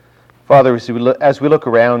Father, as we look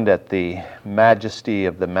around at the majesty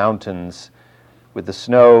of the mountains with the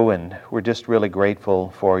snow, and we're just really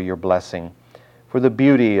grateful for your blessing, for the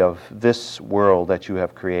beauty of this world that you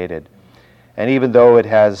have created. And even though it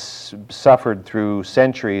has suffered through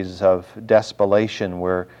centuries of desolation,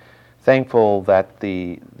 we're thankful that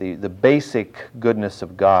the basic goodness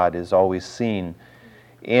of God is always seen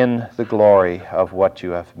in the glory of what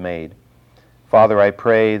you have made. Father, I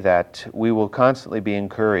pray that we will constantly be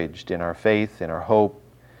encouraged in our faith, in our hope,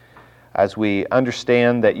 as we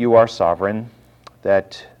understand that you are sovereign,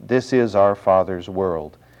 that this is our Father's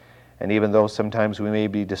world. And even though sometimes we may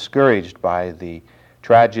be discouraged by the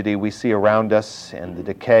tragedy we see around us and the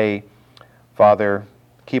decay, Father,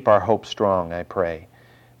 keep our hope strong, I pray.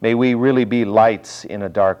 May we really be lights in a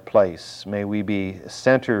dark place. May we be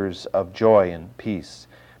centers of joy and peace.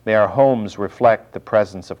 May our homes reflect the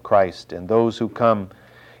presence of Christ, and those who come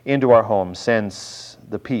into our homes sense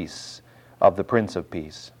the peace of the Prince of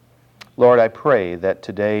Peace. Lord, I pray that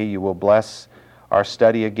today you will bless our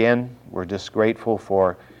study again. We're just grateful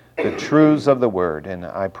for the truths of the Word, and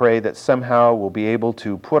I pray that somehow we'll be able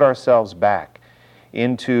to put ourselves back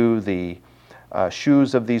into the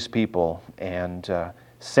shoes of these people and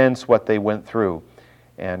sense what they went through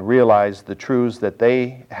and realize the truths that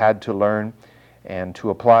they had to learn and to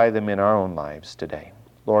apply them in our own lives today.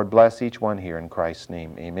 Lord, bless each one here in Christ's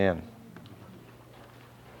name. Amen.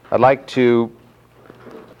 I'd like to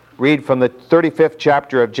read from the 35th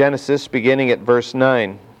chapter of Genesis, beginning at verse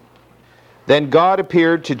 9. Then God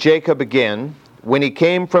appeared to Jacob again when he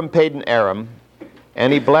came from Padan Aram,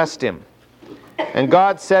 and he blessed him. And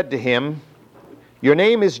God said to him, "Your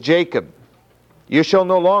name is Jacob. You shall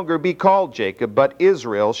no longer be called Jacob, but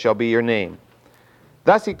Israel shall be your name."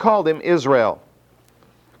 Thus he called him Israel.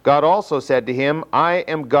 God also said to him, "I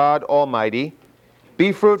am God Almighty.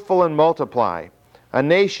 Be fruitful and multiply. A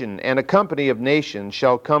nation and a company of nations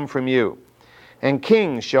shall come from you, and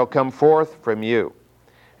kings shall come forth from you.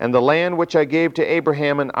 And the land which I gave to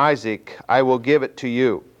Abraham and Isaac, I will give it to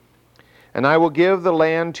you. And I will give the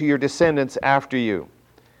land to your descendants after you."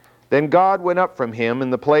 Then God went up from him in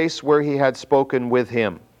the place where he had spoken with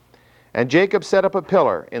him. And Jacob set up a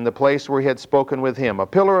pillar in the place where he had spoken with him, a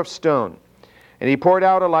pillar of stone. And he poured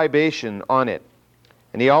out a libation on it.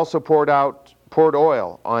 And he also poured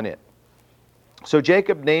oil on it. So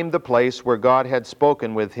Jacob named the place where God had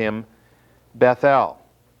spoken with him Bethel.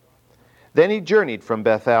 Then he journeyed from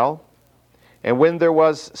Bethel, and when there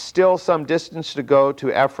was still some distance to go to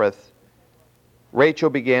Ephrath, Rachel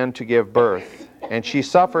began to give birth, and she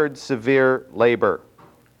suffered severe labor.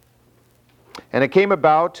 And it came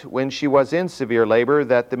about, when she was in severe labor,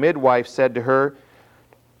 that the midwife said to her,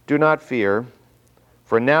 "Do not fear,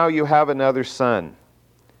 for now you have another son."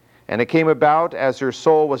 And it came about, as her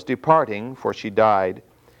soul was departing, for she died,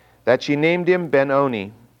 that she named him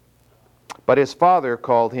Ben-Oni, but his father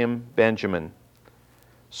called him Benjamin.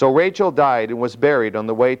 So Rachel died and was buried on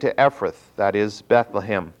the way to Ephrath, that is,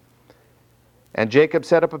 Bethlehem. And Jacob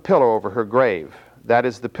set up a pillar over her grave, that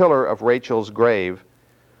is, the pillar of Rachel's grave,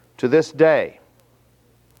 to this day.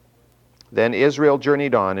 Then Israel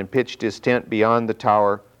journeyed on and pitched his tent beyond the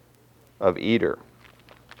tower of Eder.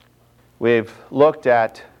 We've looked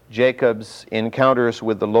at Jacob's encounters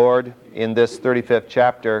with the Lord in this 35th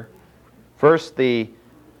chapter. First, the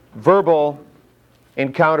verbal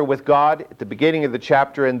encounter with God at the beginning of the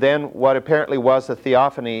chapter, and then what apparently was a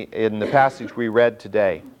theophany in the passage we read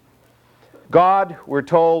today. God, we're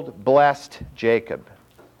told, blessed Jacob.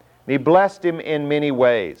 He blessed him in many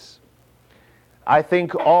ways. I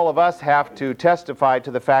think all of us have to testify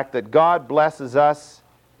to the fact that God blesses us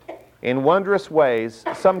in wondrous ways,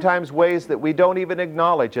 sometimes ways that we don't even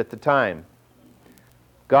acknowledge at the time.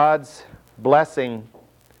 God's blessing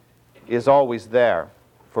is always there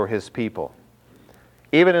for his people.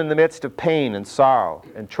 Even in the midst of pain and sorrow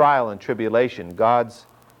and trial and tribulation, God's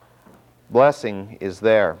blessing is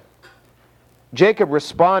there. Jacob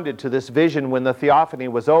responded to this vision when the theophany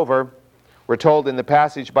was over, we're told in the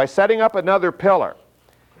passage, by setting up another pillar.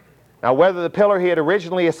 Now, whether the pillar he had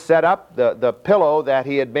originally set up, the pillow that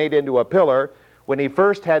he had made into a pillar, when he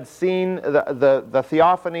first had seen the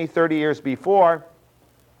theophany 30 years before,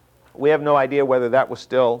 we have no idea whether that was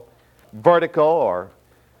still vertical or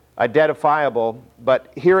identifiable,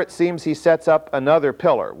 but here it seems he sets up another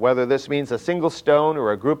pillar. Whether this means a single stone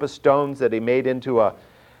or a group of stones that he made into a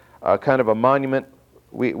kind of a monument,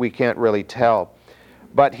 we can't really tell.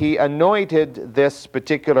 But he anointed this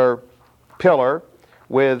particular pillar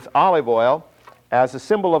with olive oil as a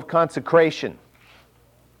symbol of consecration.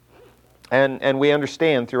 And we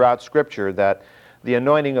understand throughout Scripture that the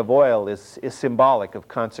anointing of oil is symbolic of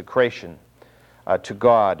consecration to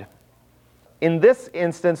God. In this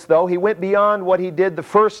instance, though, he went beyond what he did the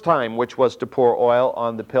first time, which was to pour oil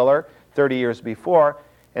on the pillar 30 years before,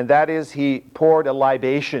 and that is he poured a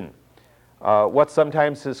libation, what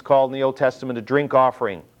sometimes is called in the Old Testament a drink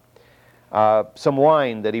offering, some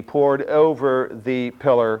wine that he poured over the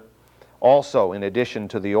pillar also in addition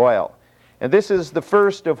to the oil. And this is the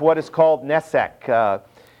first of what is called nesek,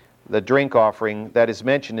 the drink offering that is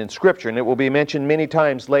mentioned in Scripture, and it will be mentioned many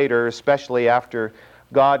times later, especially after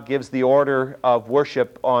God gives the order of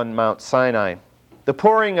worship on Mount Sinai. The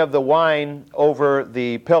pouring of the wine over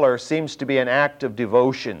the pillar seems to be an act of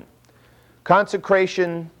devotion.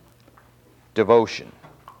 Consecration, devotion.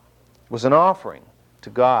 It was an offering to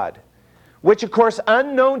God, which of course,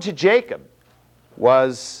 unknown to Jacob,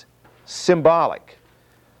 was symbolic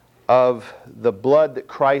of the blood that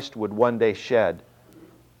Christ would one day shed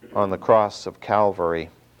on the cross of Calvary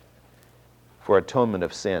for atonement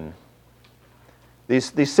of sin.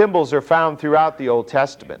 These symbols are found throughout the Old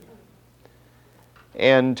Testament.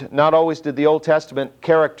 And not always did the Old Testament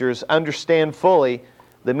characters understand fully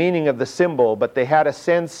the meaning of the symbol, but they had a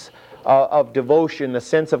sense of devotion, a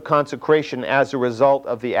sense of consecration as a result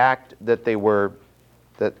of the act that they were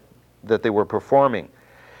performing.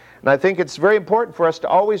 And I think it's very important for us to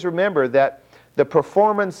always remember that the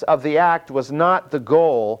performance of the act was not the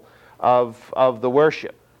goal of the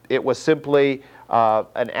worship. It was simply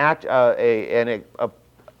an act, a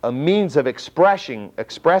means of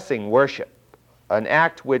expressing worship, an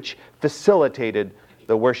act which facilitated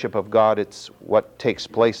the worship of God. It's what takes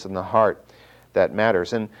place in the heart that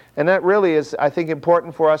matters. And that really is, I think,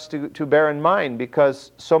 important for us to bear in mind,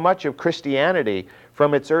 because so much of Christianity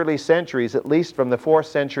from its early centuries, at least from the 4th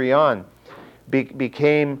century on,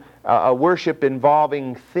 became a worship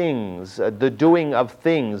involving things, the doing of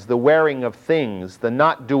things, the wearing of things, the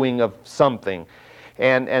not doing of something.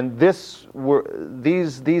 And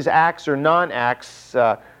these acts or non-acts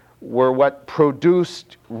were what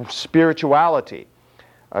produced spirituality.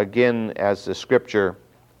 Again, as the Scripture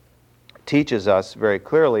teaches us very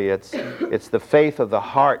clearly, it's the faith of the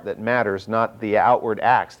heart that matters, not the outward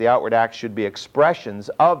acts. The outward acts should be expressions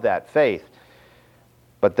of that faith,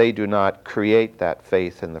 but they do not create that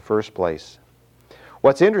faith in the first place.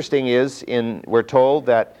 What's interesting is, we're told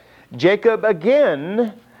that Jacob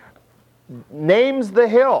again names the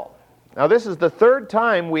hill. Now this is the third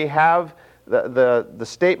time we have the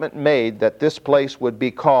statement made that this place would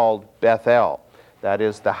be called Bethel. That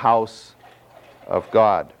is the house of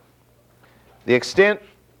God. The extent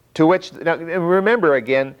to which, now remember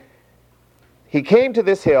again, he came to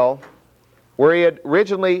this hill where he had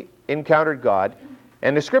originally encountered God,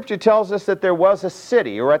 and the Scripture tells us that there was a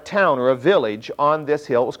city or a town or a village on this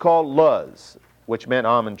hill. It was called Luz, which meant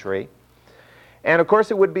almond tree. And of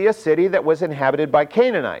course it would be a city that was inhabited by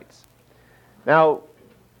Canaanites. Now,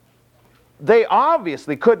 they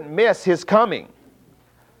obviously couldn't miss his coming.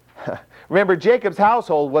 Remember, Jacob's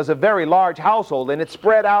household was a very large household, and it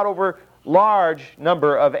spread out over large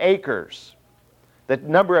number of acres. The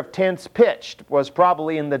number of tents pitched was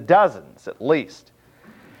probably in the dozens at least,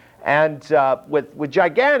 and with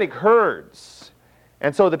gigantic herds.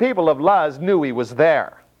 And so the people of Luz knew he was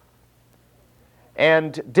there.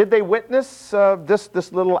 And did they witness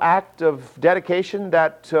this little act of dedication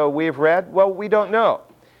that we've read? Well, we don't know.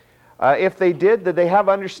 If they did they have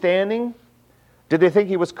understanding? Did they think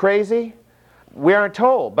he was crazy? We aren't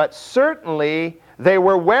told, but certainly they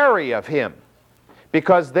were wary of him,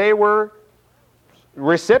 because they were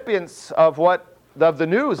recipients of the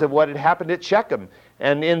news of what had happened at Shechem,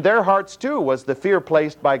 and in their hearts too was the fear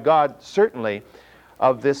placed by God, certainly,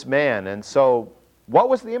 of this man. And so, what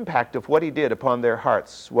was the impact of what he did upon their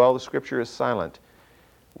hearts? Well, the Scripture is silent.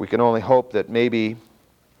 We can only hope that maybe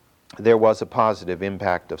there was a positive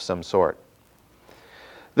impact of some sort.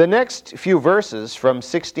 The next few verses from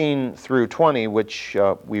 16 through 20, which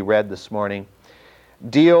we read this morning,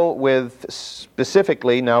 deal with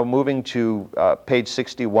specifically, now moving to page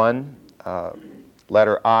 61,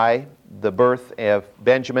 letter I, the birth of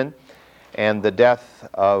Benjamin and the death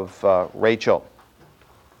of Rachel.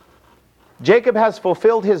 Jacob has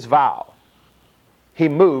fulfilled his vow. He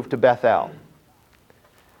moved to Bethel.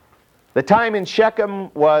 The time in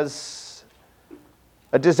Shechem was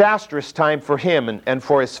a disastrous time for him and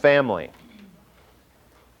for his family.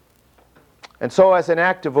 And so as an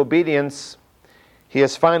act of obedience, he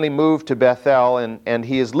has finally moved to Bethel, and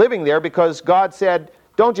he is living there because God said,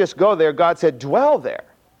 don't just go there, God said, dwell there,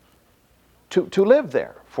 to live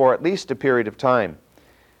there for at least a period of time.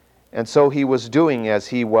 And so he was doing as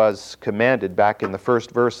he was commanded back in the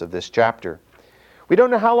first verse of this chapter. We don't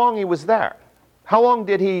know how long he was there. How long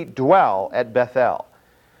did he dwell at Bethel?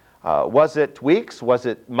 Was it weeks? Was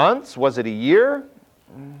it months? Was it a year?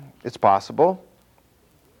 It's possible.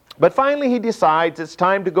 But finally he decides it's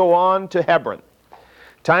time to go on to Hebron.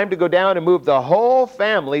 Time to go down and move the whole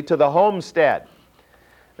family to the homestead.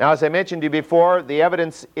 Now, as I mentioned to you before, the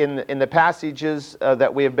evidence in the passages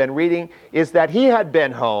that we have been reading is that he had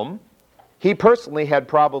been home. He personally had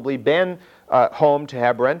probably been home to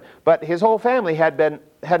Hebron, but his whole family had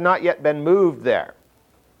not yet been moved there.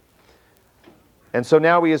 And so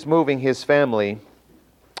now he is moving his family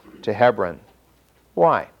to Hebron.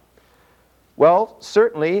 Why? Well,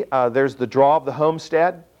 certainly there's the draw of the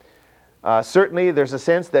homestead. Certainly there's a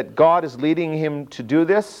sense that God is leading him to do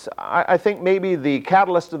this. I think maybe the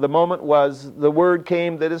catalyst of the moment was the word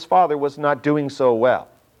came that his father was not doing so well.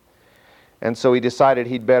 And so he decided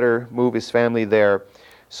he'd better move his family there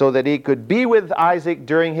so that he could be with Isaac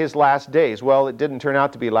during his last days. Well, it didn't turn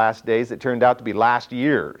out to be last days. It turned out to be last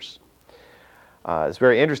years. It's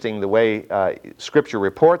very interesting the way Scripture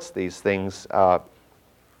reports these things.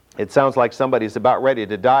 It sounds like somebody's about ready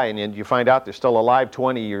to die, and you find out they're still alive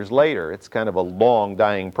 20 years later. It's kind of a long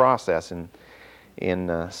dying process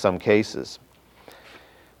in some cases.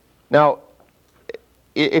 Now,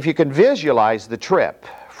 if you can visualize the trip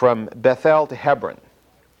from Bethel to Hebron,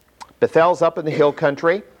 Bethel's up in the hill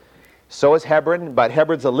country, so is Hebron, but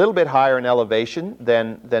Hebron's a little bit higher in elevation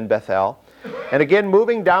than Bethel. And again,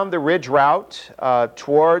 moving down the ridge route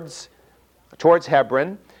towards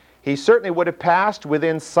Hebron, he certainly would have passed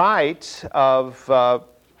within sight of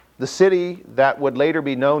the city that would later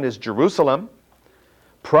be known as Jerusalem,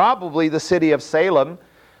 probably the city of Salem.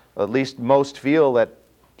 At least most feel that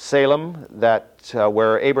Salem,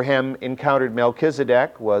 where Abraham encountered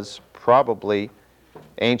Melchizedek, was probably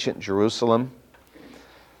ancient Jerusalem.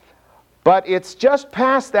 But it's just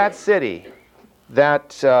past that city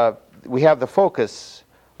that we have the focus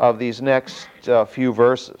of these next few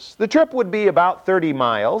verses. The trip would be about 30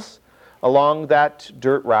 miles along that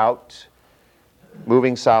dirt route,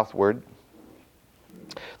 moving southward.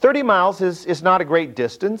 30 miles is not a great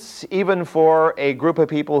distance, even for a group of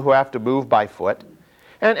people who have to move by foot,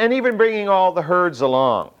 and even bringing all the herds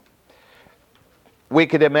along. We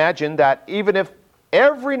could imagine that even if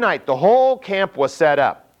every night the whole camp was set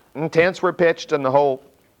up, and tents were pitched and the whole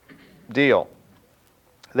deal,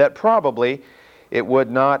 that probably it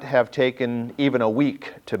would not have taken even a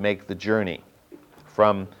week to make the journey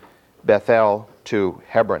from Bethel to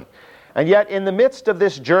Hebron. And yet, in the midst of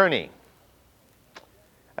this journey,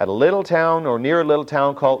 at a little town or near a little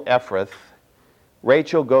town called Ephrath,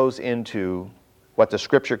 Rachel goes into what the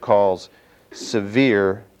Scripture calls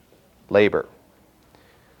severe labor.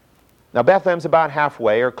 Now, Bethlehem's about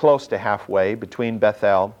halfway, or close to halfway, between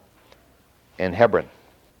Bethel and Hebron.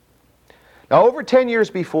 Now, over 10 years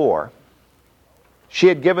before, she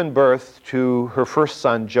had given birth to her first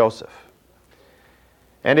son, Joseph.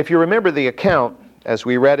 And if you remember the account, as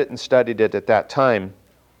we read it and studied it at that time,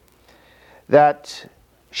 that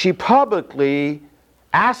she publicly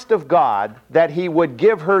asked of God that he would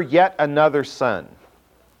give her yet another son.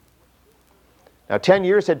 Now, 10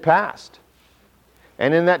 years had passed.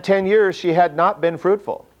 And in that 10 years, she had not been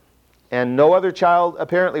fruitful. And no other child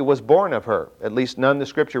apparently was born of her, at least none the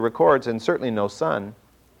Scripture records, and certainly no son.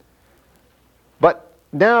 But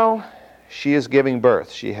now she is giving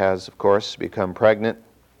birth. She has, of course, become pregnant.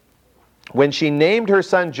 When she named her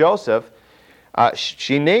son Joseph,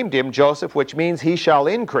 she named him Joseph, which means he shall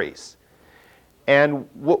increase. And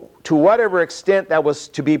to whatever extent that was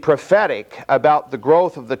to be prophetic about the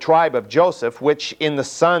growth of the tribe of Joseph, which in the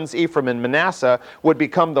sons Ephraim and Manasseh would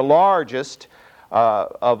become the largest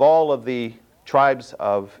of all of the tribes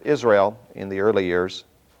of Israel in the early years,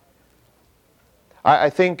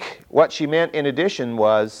 I think what she meant in addition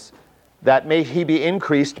was that may he be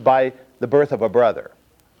increased by the birth of a brother.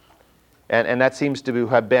 And that seems to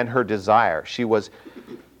have been her desire. She was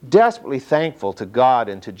desperately thankful to God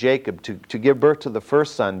and to Jacob to give birth to the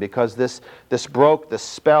first son, because this broke the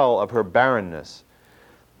spell of her barrenness.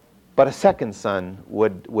 But a second son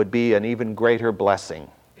would be an even greater blessing.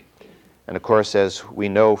 And of course, as we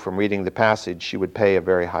know from reading the passage, she would pay a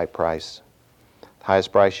very high price. The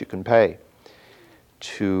highest price you can pay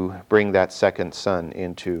to bring that second son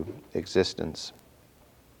into existence.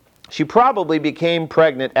 She probably became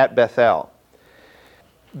pregnant at Bethel,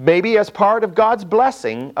 maybe as part of God's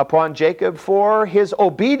blessing upon Jacob for his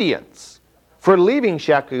obedience, for leaving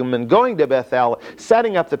Shechem and going to Bethel,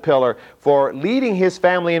 setting up the pillar, for leading his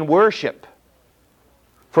family in worship,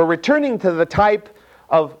 for returning to the type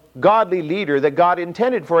of godly leader that God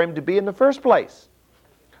intended for him to be in the first place.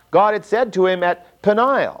 God had said to him at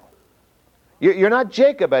Peniel, "You're not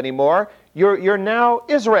Jacob anymore, you're now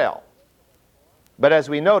Israel." But as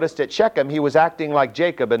we noticed at Shechem, he was acting like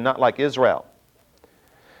Jacob and not like Israel.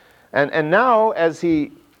 And now as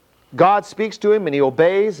God speaks to him and he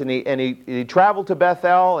obeys, and he traveled to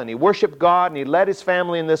Bethel and he worshiped God and he led his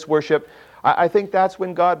family in this worship, I think that's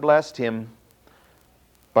when God blessed him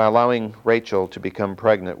by allowing Rachel to become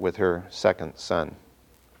pregnant with her second son.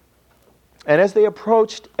 And as they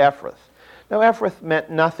approached Ephrath, now Ephrath meant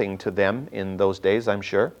nothing to them in those days, I'm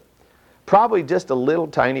sure. Probably just a little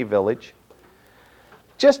tiny village.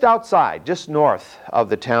 Just outside, just north of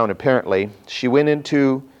the town apparently, she went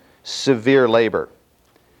into severe labor.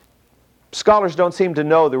 Scholars don't seem to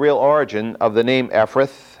know the real origin of the name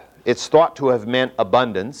Ephrath. It's thought to have meant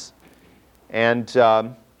abundance. And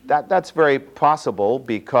that's very possible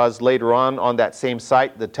because later on that same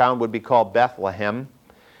site, the town would be called Bethlehem,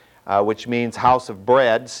 which means house of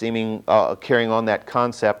bread, carrying on that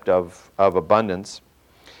concept of abundance.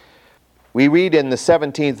 We read in the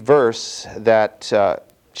 17th verse that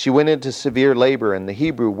she went into severe labor, and the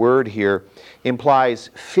Hebrew word here implies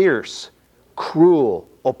fierce, cruel,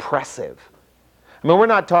 oppressive. I mean, we're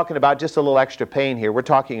not talking about just a little extra pain here. We're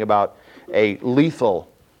talking about a lethal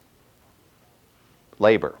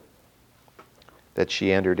labor that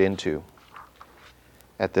she entered into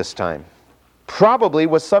at this time. Probably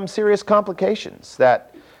with some serious complications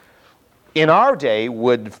that in our day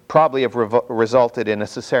would probably have resulted in a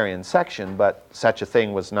cesarean section, but such a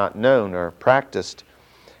thing was not known or practiced,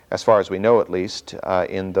 as far as we know at least,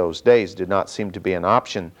 in those days. Did not seem to be an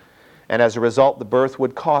option. And as a result, the birth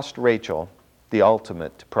would cost Rachel the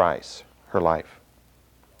ultimate price, her life.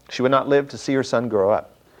 She would not live to see her son grow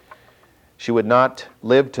up. She would not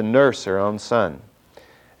live to nurse her own son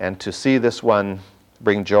and to see this one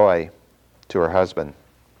bring joy to her husband.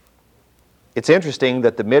 It's interesting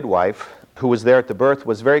that the midwife who was there at the birth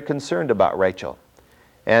was very concerned about Rachel.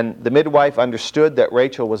 And the midwife understood that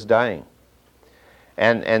Rachel was dying.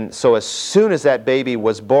 And so as soon as that baby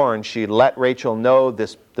was born, she let Rachel know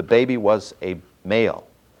the baby was a male.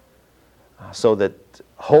 So that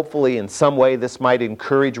hopefully in some way this might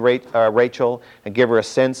encourage Rachel and give her a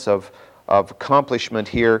sense of accomplishment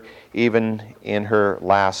here, even in her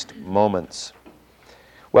last moments.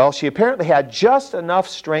 Well, she apparently had just enough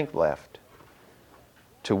strength left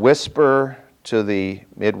to whisper to the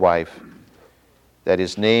midwife that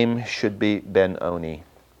his name should be Ben-Oni.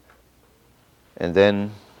 And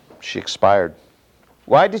then she expired.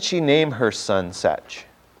 Why did she name her son such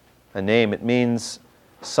a name? It means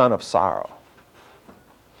son of sorrow.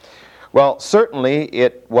 Well, certainly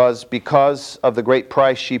it was because of the great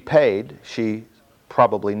price she paid. She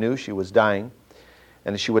probably knew she was dying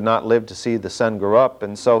and she would not live to see the son grow up,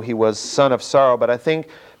 and so he was son of sorrow. But I think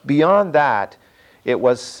beyond that, he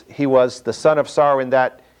was the son of sorrow in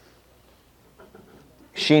that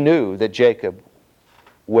she knew that Jacob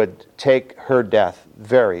would take her death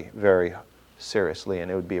very, very seriously, and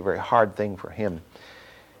it would be a very hard thing for him.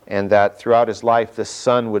 And that throughout his life, this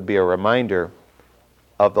son would be a reminder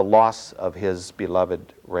of the loss of his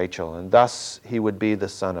beloved Rachel, and thus he would be the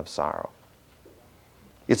son of sorrow.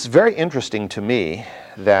 It's very interesting to me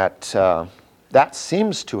that that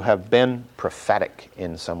seems to have been prophetic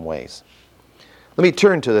in some ways. Let me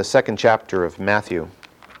turn to the second chapter of Matthew.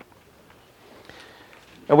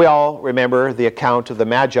 And we all remember the account of the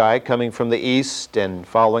Magi coming from the east and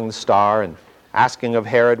following the star and asking of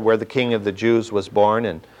Herod where the king of the Jews was born.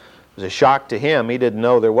 And it was a shock to him. He didn't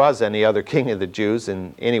know there was any other king of the Jews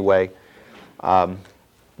in any way.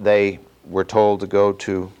 They were told to go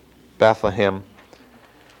to Bethlehem.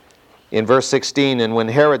 In verse 16, and when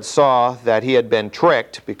Herod saw that he had been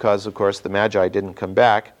tricked, because of course the Magi didn't come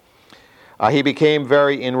back, he became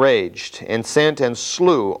very enraged and sent and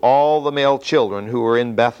slew all the male children who were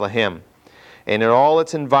in Bethlehem and in all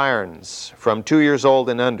its environs from 2 years old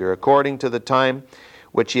and under, according to the time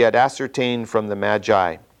which he had ascertained from the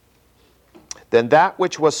Magi. Then that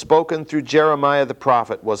which was spoken through Jeremiah the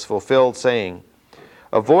prophet was fulfilled, saying,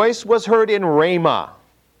 a voice was heard in Ramah.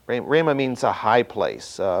 Ramah means a high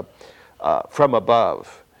place, from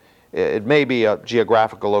above. It may be a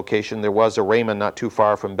geographical location. There was a Ramah not too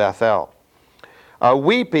far from Bethel.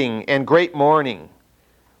 Weeping and great mourning.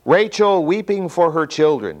 Rachel weeping for her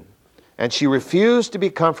children, and she refused to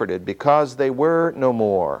be comforted because they were no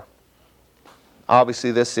more.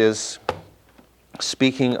 Obviously, this is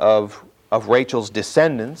speaking of Rachel's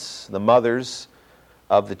descendants, the mothers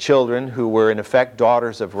of the children who were in effect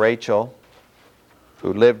daughters of Rachel,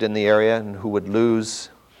 who lived in the area and who would lose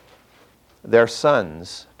their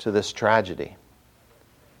sons to this tragedy.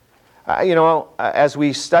 As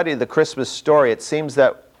we study the Christmas story, it seems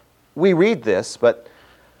that we read this, but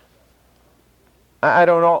I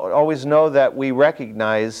don't always know that we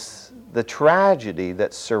recognize the tragedy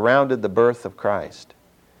that surrounded the birth of Christ.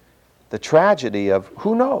 The tragedy of,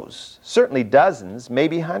 who knows, certainly dozens,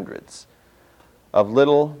 maybe hundreds, of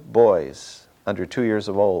little boys under 2 years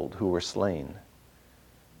of old who were slain.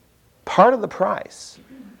 Part of the price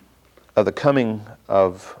of the coming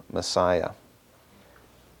of Messiah.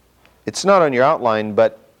 It's not on your outline,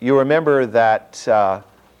 but you remember that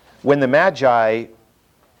when the Magi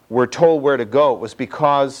were told where to go, it was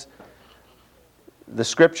because the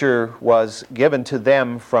scripture was given to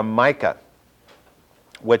them from Micah,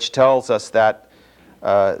 which tells us that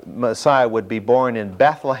Messiah would be born in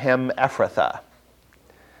Bethlehem Ephrathah.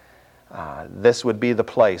 This would be the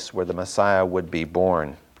place where the Messiah would be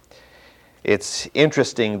born. It's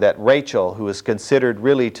interesting that Rachel, who is considered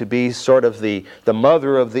really to be sort of the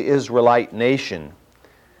mother of the Israelite nation,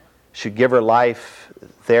 should give her life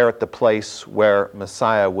there at the place where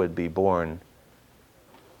Messiah would be born,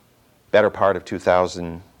 better part of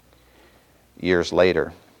 2,000 years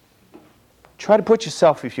later. Try to put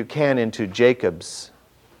yourself, if you can, into Jacob's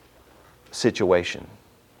situation.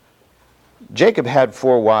 Jacob had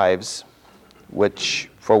 4 wives,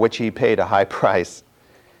 for which he paid a high price.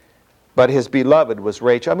 But his beloved was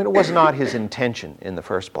Rachel. I mean, it was not his intention in the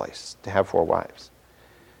first place to have 4 wives.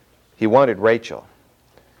 He wanted Rachel.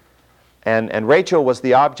 And Rachel was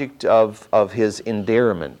the object of his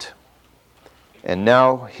endearment. And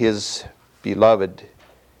now his beloved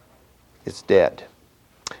is dead.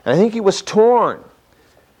 And I think he was torn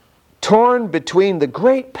between the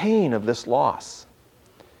great pain of this loss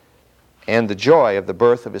and the joy of the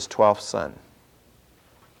birth of his 12th son.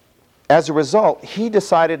 As a result, he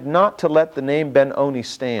decided not to let the name Ben-Oni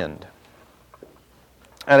stand.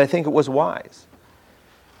 And I think it was wise.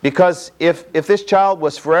 Because if this child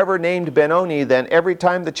was forever named Ben-Oni, then every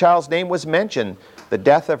time the child's name was mentioned, the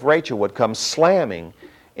death of Rachel would come slamming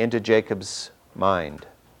into Jacob's mind.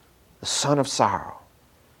 The son of sorrow.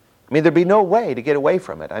 I mean, there'd be no way to get away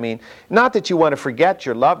from it. I mean, not that you want to forget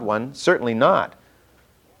your loved one, certainly not.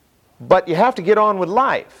 But you have to get on with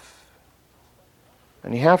life.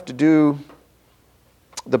 And you have to do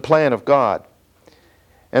the plan of God.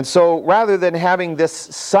 And so rather than having this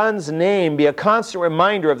son's name be a constant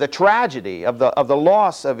reminder of the tragedy, of the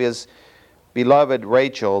loss of his beloved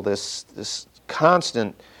Rachel, this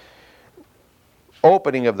constant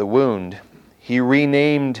opening of the wound, he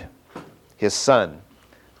renamed his son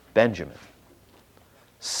Benjamin,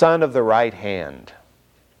 son of the right hand,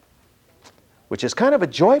 which is kind of a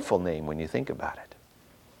joyful name when you think about it.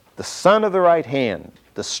 The son of the right hand,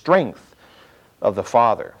 the strength of the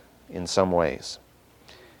father in some ways.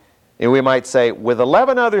 And we might say, with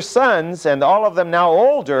 11 other sons and all of them now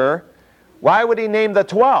older, why would he name the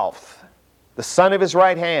 12th the son of his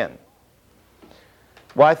right hand?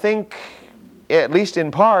 Well, I think, at least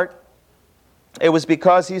in part, it was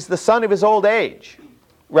because he's the son of his old age,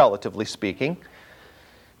 relatively speaking.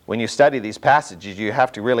 When you study these passages, you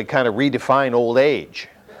have to really kind of redefine old age.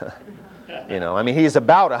 I mean, he's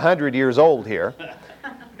about 100 years old here,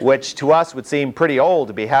 which to us would seem pretty old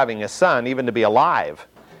to be having a son, even to be alive.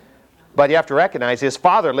 But you have to recognize his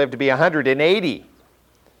father lived to be 180.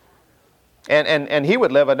 And he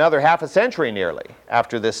would live another half a century nearly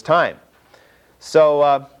after this time.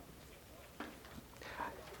 So,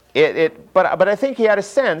 but I think he had a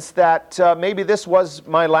sense that maybe this was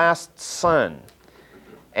my last son.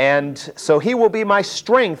 And so he will be my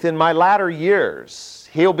strength in my latter years.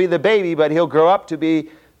 He'll be the baby, but he'll grow up to be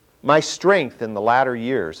my strength in the latter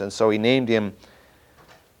years. And so he named him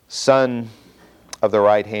son of the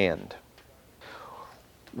right hand.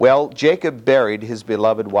 Well, Jacob buried his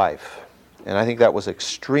beloved wife, and I think that was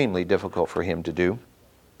extremely difficult for him to do,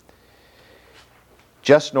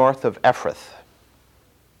 just north of Ephrath.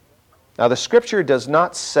 Now, the scripture does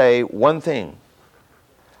not say one thing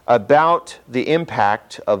about the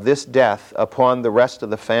impact of this death upon the rest of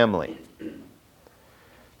the family.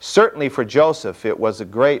 Certainly for Joseph, it was a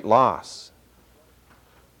great loss.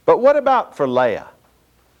 But what about for Leah,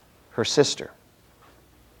 her sister?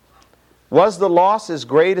 Was the loss as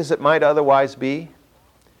great as it might otherwise be?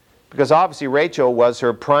 Because obviously Rachel was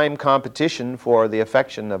her prime competition for the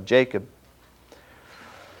affection of Jacob.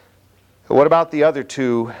 But what about the other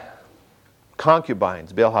 2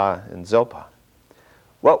 concubines, Bilhah and Zilpah?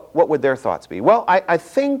 What would their thoughts be? Well, I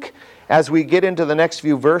think as we get into the next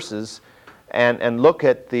few verses and look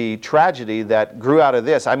at the tragedy that grew out of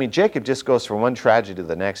this, I mean, Jacob just goes from one tragedy to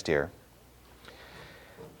the next here.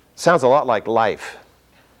 Sounds a lot like life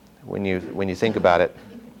when you think about it.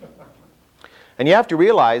 And you have to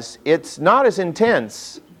realize it's not as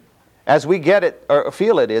intense as we get it or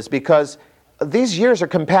feel it is, because these years are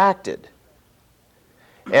compacted.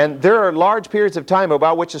 And there are large periods of time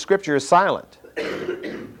about which the Scripture is silent.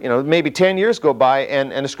 Maybe 10 years go by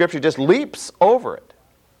and the Scripture just leaps over it.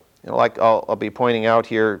 Like I'll be pointing out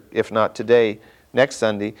here, if not today, next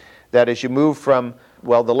Sunday, that as you move from,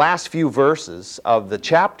 the last few verses of the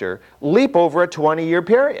chapter leap over a 20-year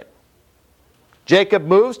period. Jacob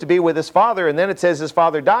moves to be with his father, and then it says his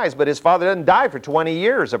father dies, but his father doesn't die for 20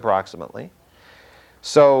 years approximately.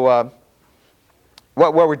 So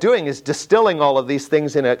what we're doing is distilling all of these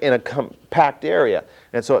things in a compact area.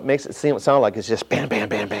 And so it makes it sound like it's just bam, bam,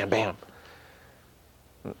 bam, bam, bam.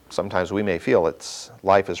 Sometimes we may feel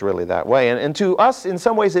life is really that way. And to us, in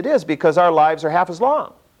some ways, it is, because our lives are half as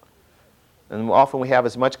long. And often we have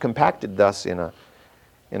as much compacted thus in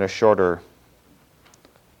a shorter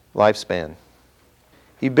lifespan.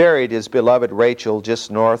 He buried his beloved Rachel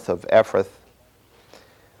just north of Ephrath.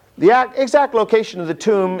 The exact location of the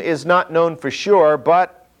tomb is not known for sure,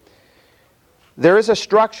 but there is a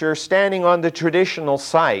structure standing on the traditional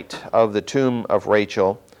site of the tomb of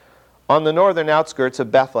Rachel on the northern outskirts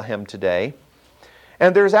of Bethlehem today.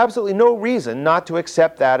 And there's absolutely no reason not to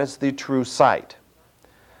accept that as the true site.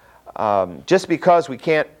 Just because we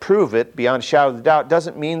can't prove it beyond a shadow of doubt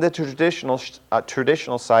doesn't mean the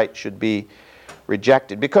traditional site should be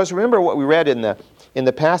rejected. Because remember what we read in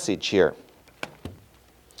the passage here.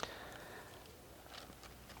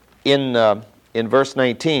 In verse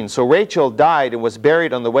 19, so Rachel died and was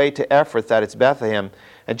buried on the way to Ephrath, that is Bethlehem,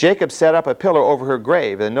 and Jacob set up a pillar over her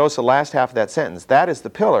grave. And notice the last half of that sentence. That is the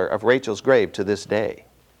pillar of Rachel's grave to this day.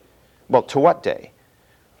 Well, to what day?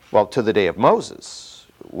 Well, to the day of Moses,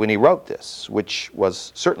 when he wrote this, which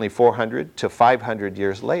was certainly 400 to 500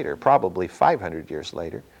 years later, probably 500 years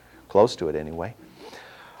later, close to it anyway.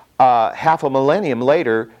 Half a millennium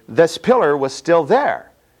later, this pillar was still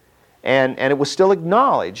there. And it was still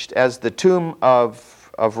acknowledged as the tomb of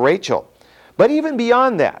Rachel. But even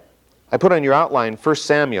beyond that, I put on your outline 1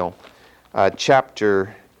 Samuel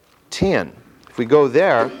chapter 10. If we go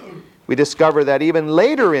there, we discover that even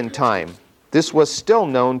later in time, this was still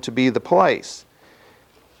known to be the place.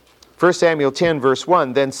 1 Samuel 10 verse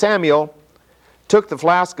 1, then Samuel took the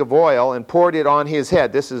flask of oil and poured it on his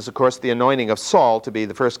head. This is, of course, the anointing of Saul to be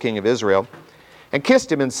the first king of Israel. And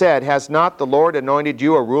kissed him and said, has not the Lord anointed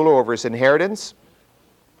you a ruler over his inheritance?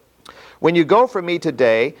 When you go from me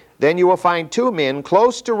today, then you will find 2 men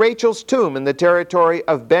close to Rachel's tomb in the territory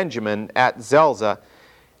of Benjamin at Zelzah,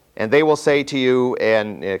 and they will say to you,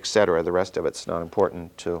 and etc. The rest of it's not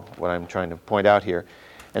important to what I'm trying to point out here.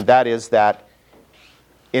 And that is that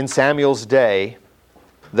in Samuel's day,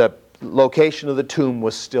 the location of the tomb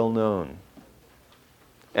was still known.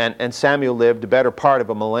 And Samuel lived a better part of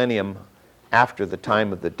a millennium after the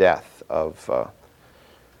time of the death of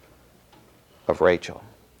Rachel.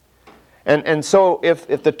 And so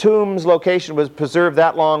if the tomb's location was preserved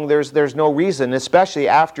that long, there's no reason, especially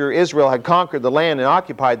after Israel had conquered the land and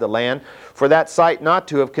occupied the land, for that site not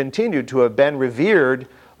to have continued to have been revered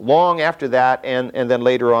long after that, and then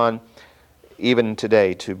later on, even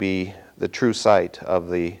today, to be the true site of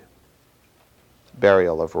the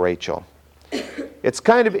burial of Rachel. It's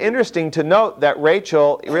kind of interesting to note that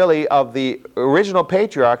Rachel, really, of the original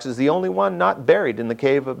patriarchs, is the only one not buried in the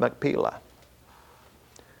cave of Machpelah.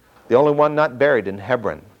 The only one not buried in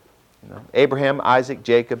Hebron. Abraham, Isaac,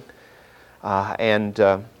 Jacob, and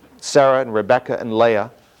Sarah and Rebekah and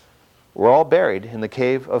Leah were all buried in the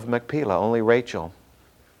cave of Machpelah. Only Rachel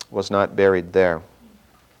was not buried there.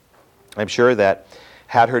 I'm sure that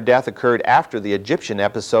had her death occurred after the Egyptian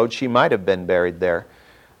episode, she might have been buried there.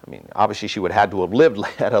 I mean, obviously she would have had to have lived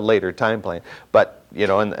at a later time plan, but,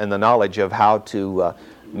 and the knowledge of how to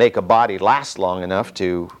make a body last long enough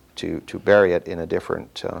to bury it in a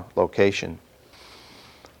different location.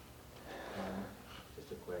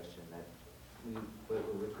 Just a question that what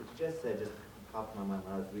you just said just popped in my mind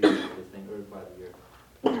when I was reading this thing early part of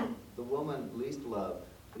the year. The woman least loved,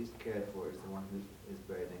 least cared for is the one who is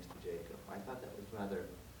buried next to Jacob. I thought that was rather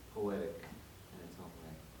poetic in its own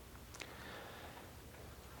way.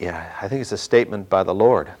 Yeah, I think it's a statement by the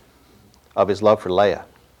Lord of his love for Leah.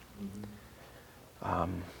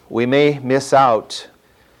 We may miss out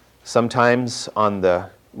sometimes on the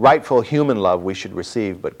rightful human love we should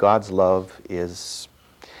receive, but God's love is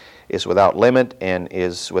without limit and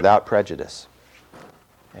is without prejudice.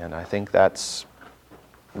 And I think that's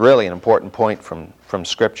really an important point from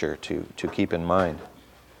Scripture to keep in mind.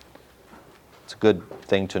 It's a good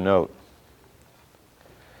thing to note.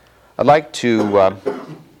 I'd like to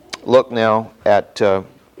look now at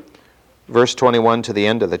verse 21 to the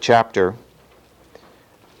end of the chapter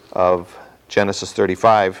of Genesis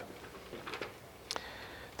 35.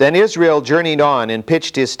 Then Israel journeyed on and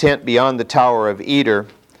pitched his tent beyond the tower of Eder,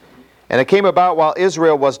 And it came about while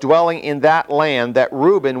Israel was dwelling in that land that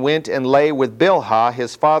Reuben went and lay with Bilhah,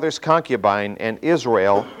 his father's concubine, and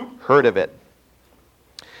Israel heard of it.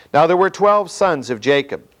 Now there were 12 sons of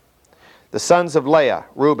Jacob, the sons of Leah,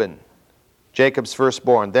 Reuben, Jacob's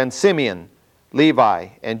firstborn, then Simeon, Levi,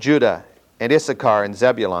 and Judah, and Issachar, and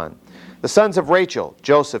Zebulun. The sons of Rachel,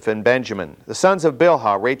 Joseph and Benjamin. The sons of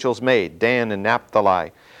Bilhah, Rachel's maid, Dan and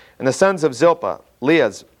Naphtali. And the sons of Zilpah,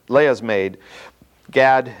 Leah's maid,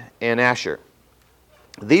 Gad and Asher.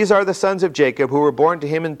 These are the sons of Jacob who were born to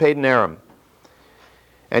him in Padan Aram.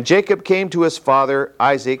 And Jacob came to his father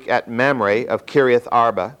Isaac at Mamre of Kiriath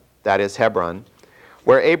Arba, that is Hebron,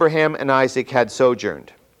 where Abraham and Isaac had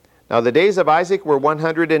sojourned. Now the days of Isaac were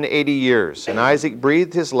 180 years, and Isaac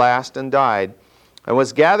breathed his last and died, and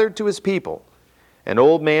was gathered to his people, an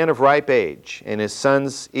old man of ripe age, and his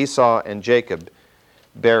sons Esau and Jacob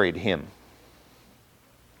buried him.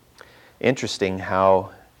 Interesting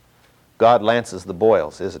how God lances the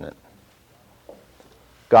boils, isn't it?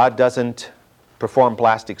 God doesn't perform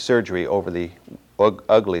plastic surgery over the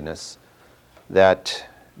ugliness that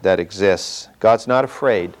exists. God's not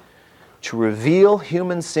afraid to reveal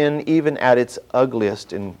human sin even at its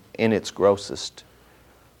ugliest and in its grossest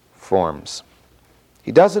forms.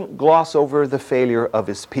 He doesn't gloss over the failure of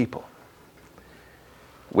his people,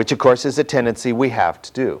 which of course is a tendency we have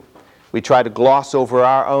to do. We try to gloss over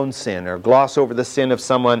our own sin or gloss over the sin of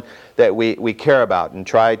someone that we care about and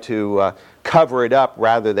try to cover it up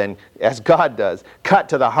rather than, as God does, cut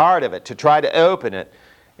to the heart of it to try to open it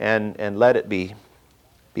and let it be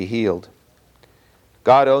healed.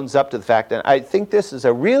 God owns up to the fact, and I think this is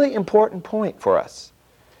a really important point for us.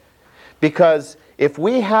 Because if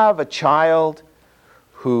we have a child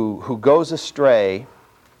who goes astray,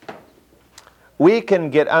 we can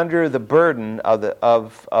get under the burden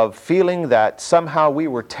of feeling that somehow we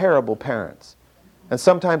were terrible parents. And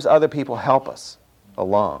sometimes other people help us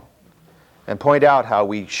along and point out how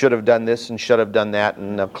we should have done this and should have done that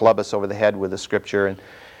and club us over the head with the scripture.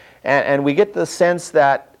 And we get the sense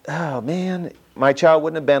that, oh man, my child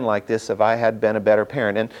wouldn't have been like this if I had been a better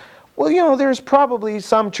parent. And well, you know, there's probably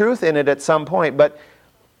some truth in it at some point, but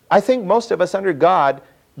I think most of us under God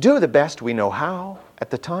do the best we know how at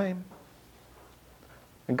the time.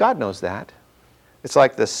 And God knows that. It's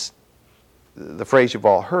like the phrase you've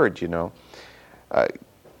all heard, you know.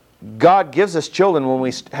 God gives us children when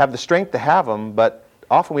we have the strength to have them, but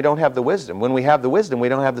often we don't have the wisdom. When we have the wisdom, we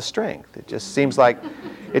don't have the strength. It just seems like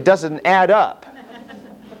it doesn't add up.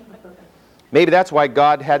 Maybe that's why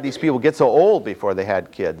God had these people get so old before they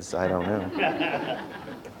had kids. I don't know.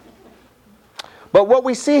 But what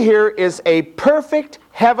we see here is a perfect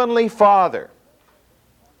heavenly Father.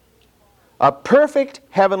 A perfect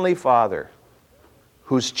heavenly Father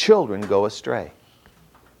whose children go astray.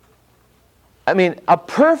 I mean, a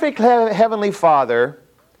perfect heavenly Father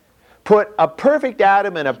put a perfect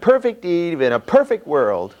Adam and a perfect Eve in a perfect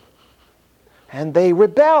world, and they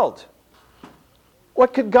rebelled.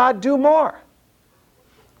 What could God do more?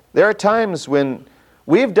 There are times when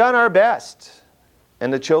we've done our best,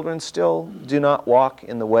 and the children still do not walk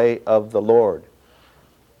in the way of the Lord,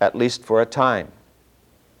 at least for a time.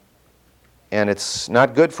 And it's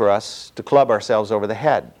not good for us to club ourselves over the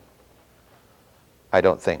head, I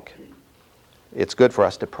don't think. It's good for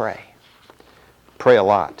us to pray. Pray a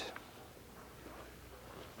lot.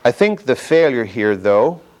 I think the failure here,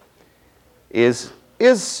 though, is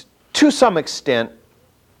to some extent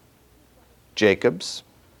Jacob's.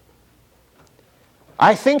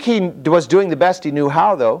 I think he was doing the best he knew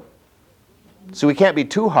how, though, so we can't be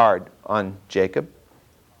too hard on Jacob.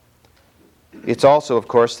 It's also, of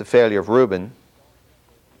course, the failure of Reuben.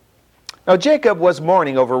 Now, Jacob was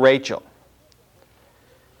mourning over Rachel,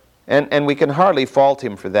 and we can hardly fault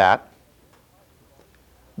him for that.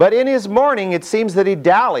 But in his mourning, it seems that he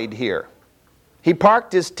dallied here. He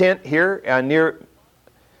parked his tent here near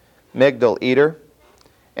Migdal Eder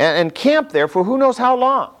and camped there for who knows how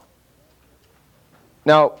long.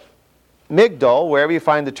 Now, Migdal, wherever you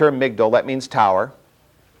find the term Migdal, that means tower.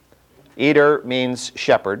 Eder means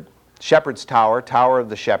shepherd. Shepherd's tower, tower of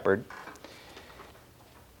the shepherd.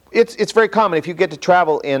 It's very common if you get to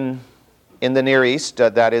travel in the Near East,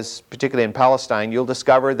 that is particularly in Palestine, you'll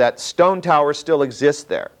discover that stone towers still exist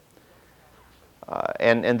there.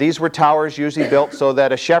 And these were towers usually built so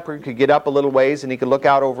that a shepherd could get up a little ways and he could look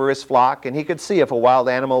out over his flock and he could see if a wild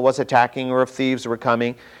animal was attacking or if thieves were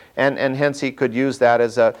coming. And hence he could use that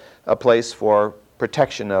as a place for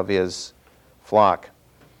protection of his flock.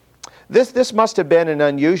 This must have been an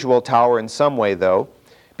unusual tower in some way, though,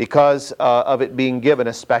 because of it being given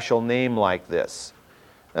a special name like this.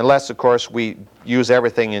 Unless, of course, we use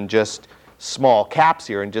everything in just small caps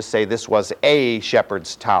here and just say this was a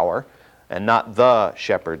shepherd's tower and not the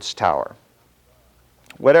shepherd's tower.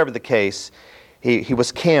 Whatever the case, he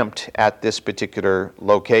was camped at this particular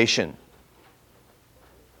location.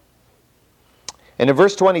 And in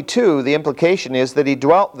verse 22, the implication is that he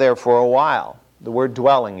dwelt there for a while. The word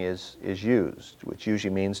dwelling is used, which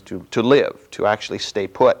usually means to live, to actually stay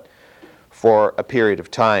put for a period of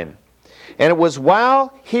time. And it was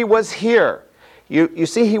while he was here. You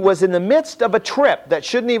see, he was in the midst of a trip that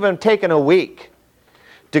shouldn't even have taken a week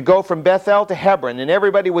to go from Bethel to Hebron, and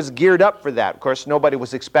everybody was geared up for that. Of course, nobody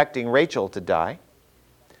was expecting Rachel to die.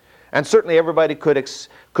 And certainly everybody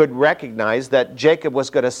could recognize that Jacob was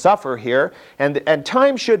going to suffer here, and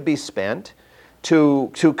time should be spent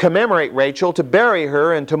to commemorate Rachel, to bury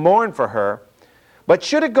her, and to mourn for her. But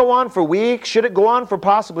should it go on for weeks? Should it go on for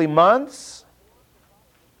possibly months?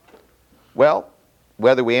 Well,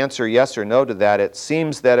 whether we answer yes or no to that, it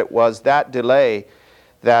seems that it was that delay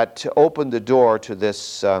that opened the door to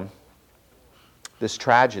this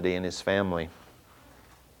tragedy in his family.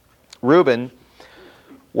 Reuben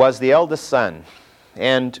was the eldest son,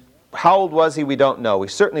 and how old was he? We don't know. He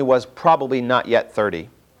certainly was probably not yet 30.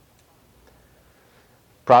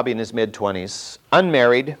 Probably in his mid-20s,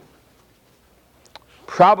 unmarried,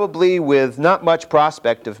 probably with not much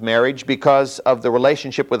prospect of marriage because of the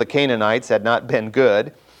relationship with the Canaanites had not been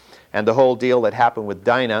good, and the whole deal that happened with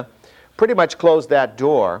Dinah pretty much closed that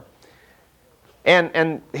door.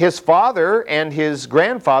 And his father and his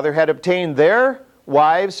grandfather had obtained their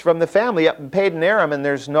wives from the family up in Padan Aram, and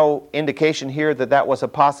there's no indication here that that was a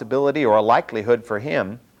possibility or a likelihood for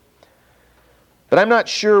him. But I'm not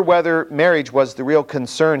sure whether marriage was the real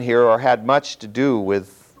concern here or had much to do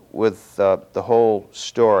with the whole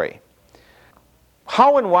story.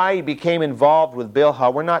 How and why he became involved with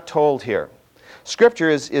Bilhah, we're not told here. Scripture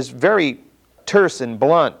is very terse and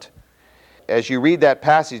blunt. As you read that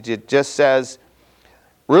passage, it just says,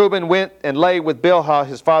 Reuben went and lay with Bilhah,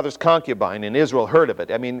 his father's concubine, and Israel heard of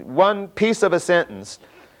it. I mean, one piece of a sentence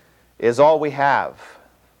is all we have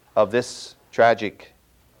of this tragic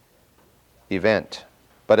event.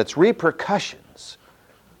 But its repercussions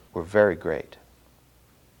were very great.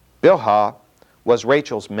 Bilhah was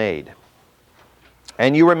Rachel's maid.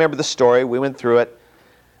 And you remember the story. We went through it.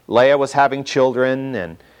 Leah was having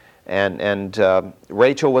children, and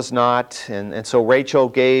Rachel was not. And so Rachel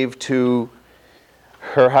gave to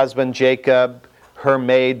her husband Jacob her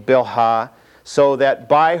maid Bilhah, so that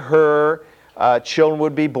by her children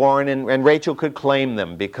would be born, and Rachel could claim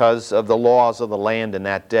them because of the laws of the land in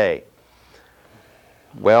that day.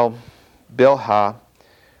 Well, Bilhah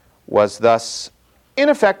was thus, in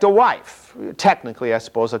effect, a wife. Technically, I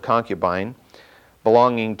suppose, a concubine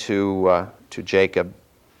belonging to Jacob.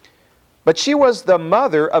 But she was the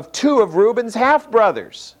mother of two of Reuben's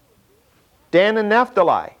half-brothers, Dan and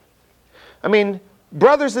Naphtali. I mean,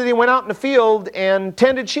 brothers that he went out in the field and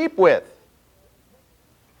tended sheep with.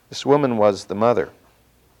 This woman was the mother.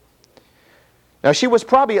 Now, she was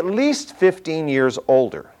probably at least 15 years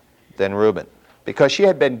older than Reuben, because she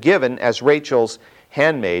had been given as Rachel's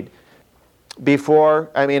handmaid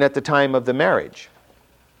at the time of the marriage.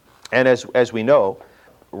 And as we know,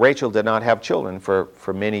 Rachel did not have children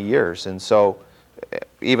for many years. And so,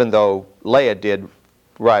 even though Leah did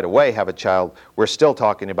right away have a child, we're still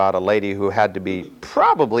talking about a lady who had to be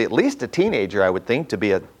probably at least a teenager, I would think, to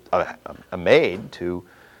be a maid to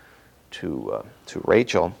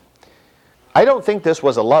Rachel. I don't think this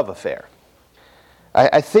was a love affair.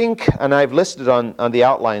 I think, and I've listed on the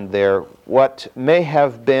outline there, what may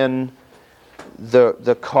have been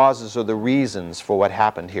the causes or the reasons for what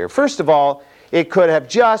happened here. First of all, it could have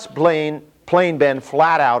just plain been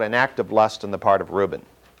flat out an act of lust on the part of Reuben.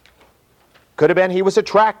 Could have been he was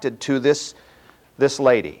attracted to this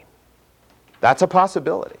lady. That's a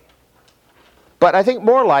possibility. But I think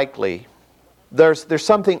more likely there's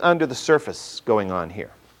something under the surface going on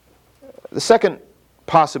here. The second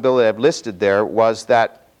possibility I've listed there was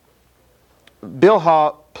that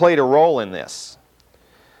Bilhah played a role in this.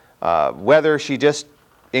 Whether she just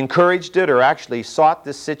encouraged it or actually sought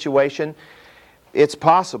this situation, it's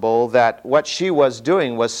possible that what she was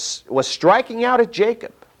doing was striking out at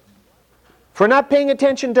Jacob for not paying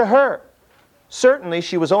attention to her. Certainly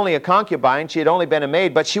she was only a concubine, she had only been a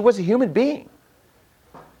maid, but she was a human being.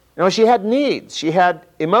 You know, she had needs, she had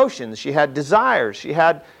emotions, she had desires, she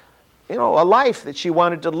had a life that she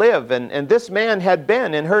wanted to live, and this man had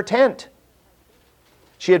been in her tent.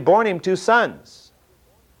 She had borne him 2 sons,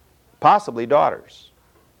 possibly daughters.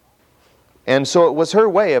 And so it was her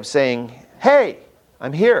way of saying, hey,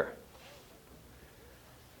 I'm here.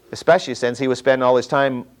 Especially since he was spending all his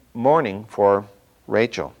time mourning for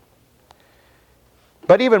Rachel.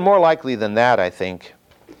 But even more likely than that, I think,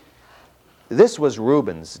 this was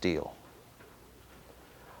Reuben's deal.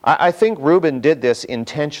 I think Reuben did this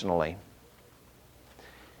intentionally.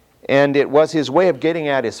 And it was his way of getting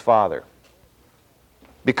at his father.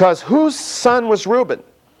 Because whose son was Reuben?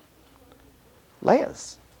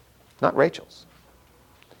 Leah's, not Rachel's.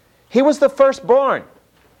 He was the firstborn.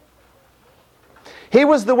 He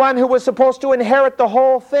was the one who was supposed to inherit the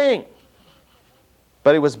whole thing.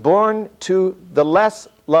 But he was born to the less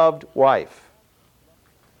loved wife.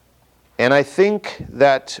 And I think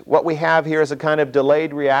that what we have here is a kind of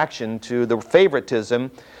delayed reaction to the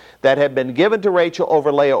favoritism that had been given to Rachel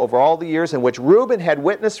over Leah over all the years, in which Reuben had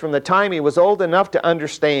witnessed from the time he was old enough to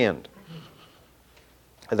understand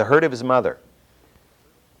the hurt of his mother,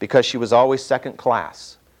 because she was always second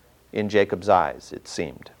class in Jacob's eyes, it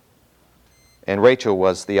seemed. And Rachel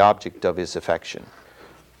was the object of his affection.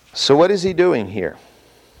 So what is he doing here?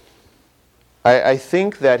 I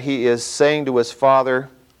think that he is saying to his father,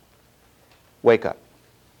 wake up.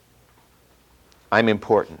 I'm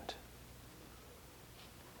important.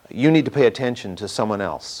 You need to pay attention to someone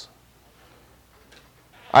else.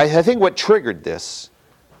 I think what triggered this,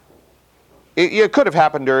 it could have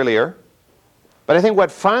happened earlier, but I think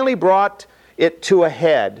what finally brought it to a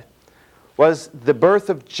head was the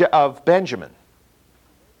birth of Benjamin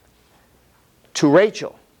to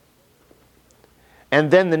Rachel. And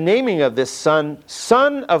then the naming of this son,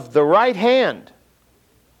 son of the right hand.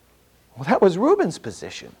 Well, that was Reuben's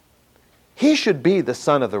position. He should be the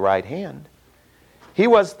son of the right hand. He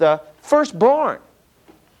was the firstborn.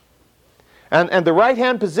 And the right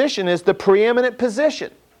hand position is the preeminent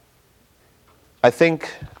position. I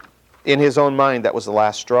think in his own mind that was the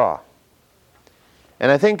last straw.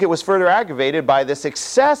 And I think it was further aggravated by this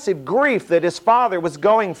excessive grief that his father was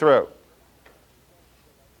going through.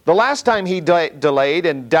 The last time he delayed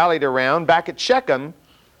and dallied around back at Shechem,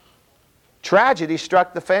 tragedy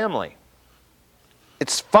struck the family.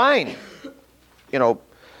 It's fine,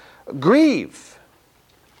 grieve,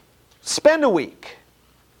 spend a week,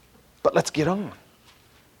 but let's get on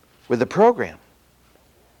with the program.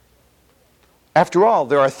 After all,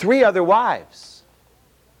 there are 3 other wives.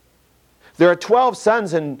 There are 12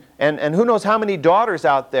 sons and who knows how many daughters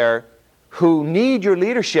out there who need your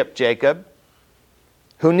leadership, Jacob,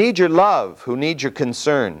 who need your love, who need your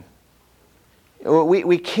concern.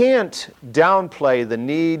 We can't downplay the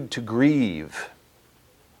need to grieve.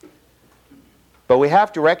 But we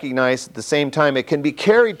have to recognize at the same time it can be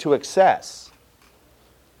carried to excess.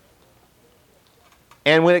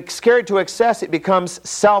 And when it's carried to excess, it becomes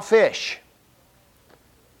selfish.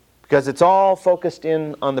 Because it's all focused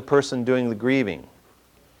in on the person doing the grieving.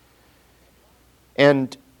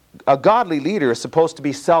 And a godly leader is supposed to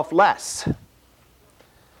be selfless.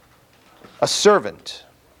 A servant.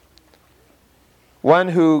 One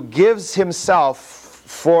who gives himself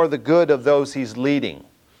for the good of those he's leading.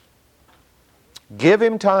 Give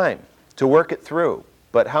him time to work it through.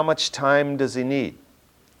 But how much time does he need?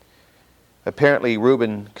 Apparently,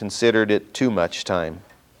 Reuben considered it too much time.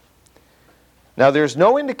 Now, there's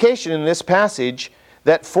no indication in this passage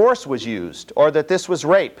that force was used or that this was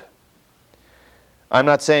rape. I'm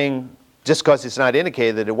not saying just because it's not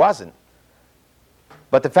indicated that it wasn't.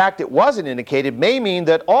 But the fact it wasn't indicated may mean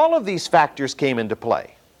that all of these factors came into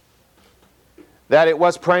play. That it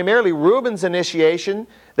was primarily Reuben's initiation,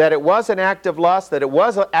 that it was an act of lust, that it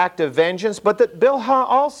was an act of vengeance, but that Bilhah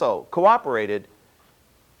also cooperated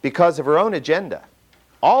because of her own agenda.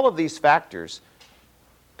 All of these factors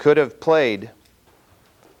could have played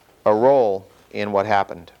a role in what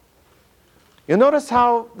happened. You'll notice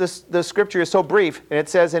how the scripture is so brief, and it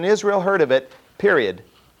says, and Israel heard of it, period.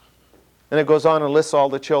 And it goes on and lists all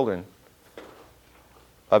the children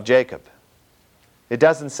of Jacob. It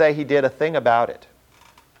doesn't say he did a thing about it.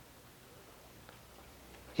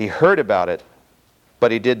 He heard about it,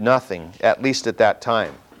 but he did nothing, at least at that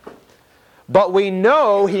time. But we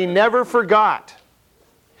know he never forgot.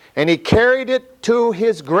 And he carried it to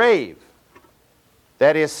his grave,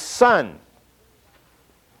 that his son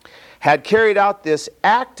had carried out this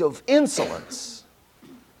act of insolence.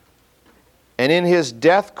 And in his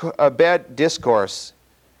deathbed discourse,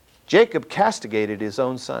 Jacob castigated his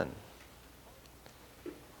own son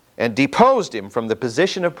and deposed him from the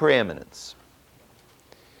position of preeminence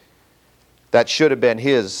that should have been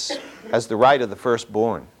his as the right of the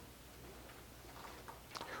firstborn.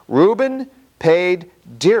 Reuben paid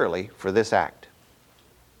dearly for this act.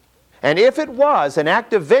 And if it was an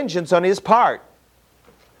act of vengeance on his part,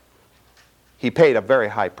 he paid a very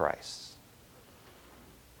high price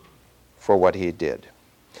for what he did.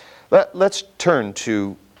 Let's turn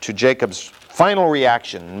to Jacob's final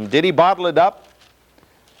reaction. Did he bottle it up?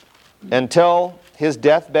 until his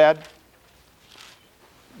deathbed.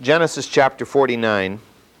 Genesis chapter 49.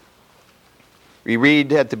 We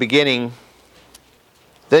read at the beginning,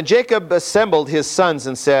 "Then Jacob assembled his sons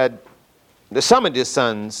and summoned his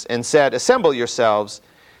sons and said, 'Assemble yourselves,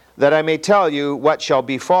 that I may tell you what shall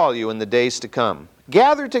befall you in the days to come.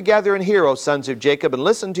 Gather together and hear, O sons of Jacob, and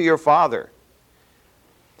listen to your father.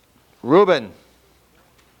 Reuben,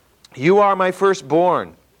 you are my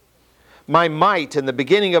firstborn, my might and the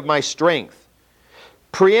beginning of my strength,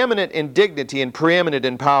 preeminent in dignity and preeminent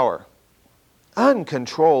in power,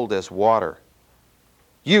 uncontrolled as water.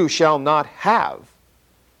 You shall not have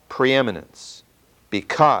preeminence,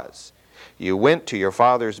 because you went to your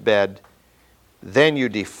father's bed, then you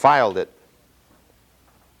defiled it.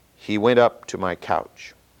 He went up to my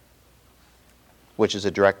couch,'" which is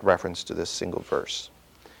a direct reference to this single verse.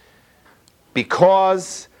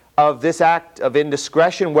 Because of this act of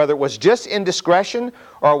indiscretion, whether it was just indiscretion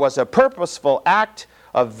or was a purposeful act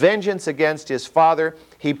of vengeance against his father,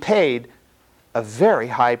 he paid a very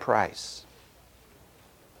high price.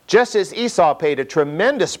 Just as Esau paid a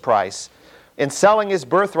tremendous price in selling his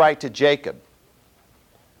birthright to Jacob,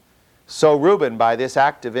 so Reuben, by this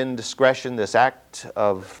act of indiscretion, this act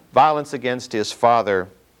of violence against his father,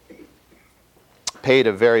 paid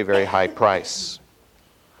a very, very high price.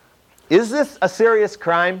 Is this a serious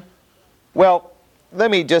crime? Well,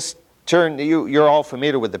 let me just turn, you're all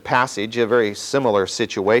familiar with the passage, a very similar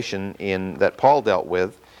situation that Paul dealt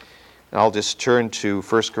with. And I'll just turn to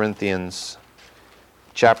 1 Corinthians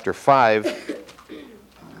chapter 5.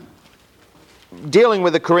 Dealing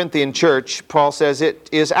with the Corinthian church, Paul says, "It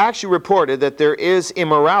is actually reported that there is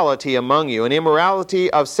immorality among you, an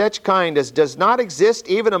immorality of such kind as does not exist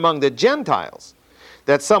even among the Gentiles,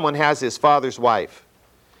 that someone has his father's wife.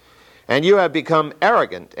 And you have become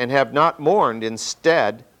arrogant and have not mourned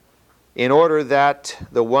instead, in order that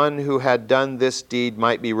the one who had done this deed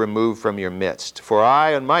might be removed from your midst. For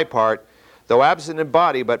I, on my part, though absent in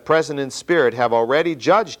body but present in spirit, have already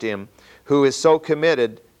judged him who has so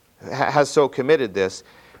committed this,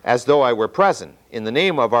 as though I were present, in the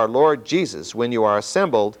name of our Lord Jesus, when you are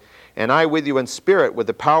assembled, and I with you in spirit with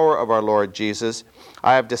the power of our Lord Jesus,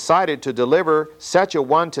 I have decided to deliver such a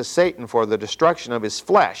one to Satan for the destruction of his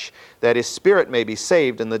flesh, that his spirit may be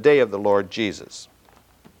saved in the day of the Lord Jesus."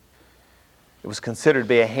 It was considered to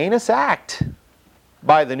be a heinous act,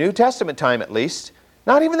 by the New Testament time at least.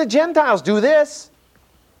 Not even the Gentiles do this.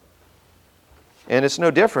 And it's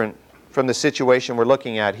no different from the situation we're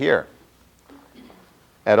looking at here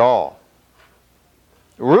at all.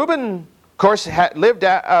 Reuben, of course, had lived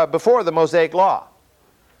before the Mosaic Law.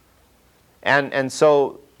 And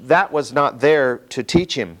so that was not there to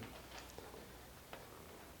teach him.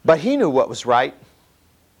 But he knew what was right,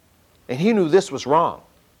 and he knew this was wrong.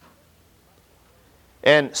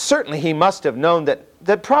 And certainly he must have known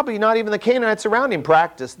that probably not even the Canaanites around him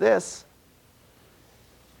practiced this.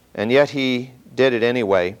 And yet he did it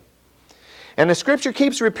anyway. And the Scripture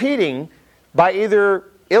keeps repeating, by either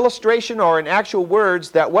illustration or in actual words,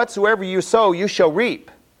 that whatsoever you sow, you shall reap.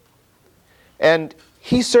 And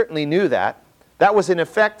he certainly knew that. That was in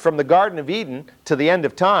effect from the Garden of Eden to the end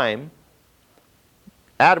of time.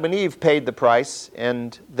 Adam and Eve paid the price,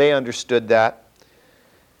 and they understood that.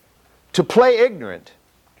 To play ignorant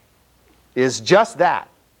is just that.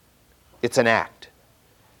 It's an act.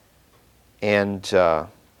 And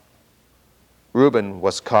Reuben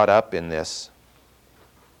was caught up in this.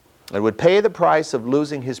 It would pay the price of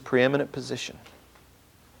losing his preeminent position.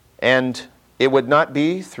 And it would not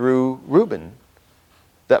be through Reuben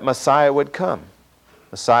that Messiah would come.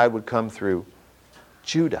 Messiah would come through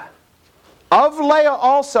Judah. Of Leah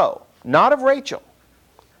also, not of Rachel.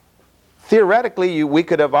 Theoretically, we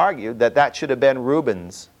could have argued that should have been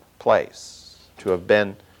Reuben's place, to have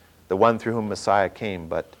been the one through whom Messiah came,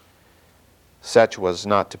 but such was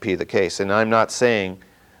not to be the case. And I'm not saying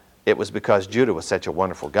it was because Judah was such a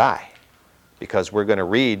wonderful guy, because we're going to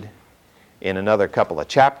read in another couple of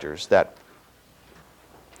chapters that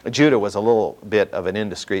Judah was a little bit of an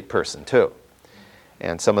indiscreet person too.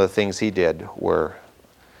 And some of the things he did were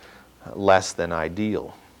less than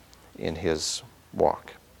ideal in his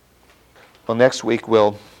walk. Well, next week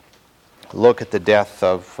we'll look at the death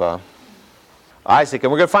of Isaac,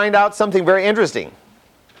 and we're going to find out something very interesting.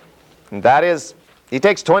 And that is, he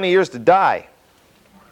takes 20 years to die.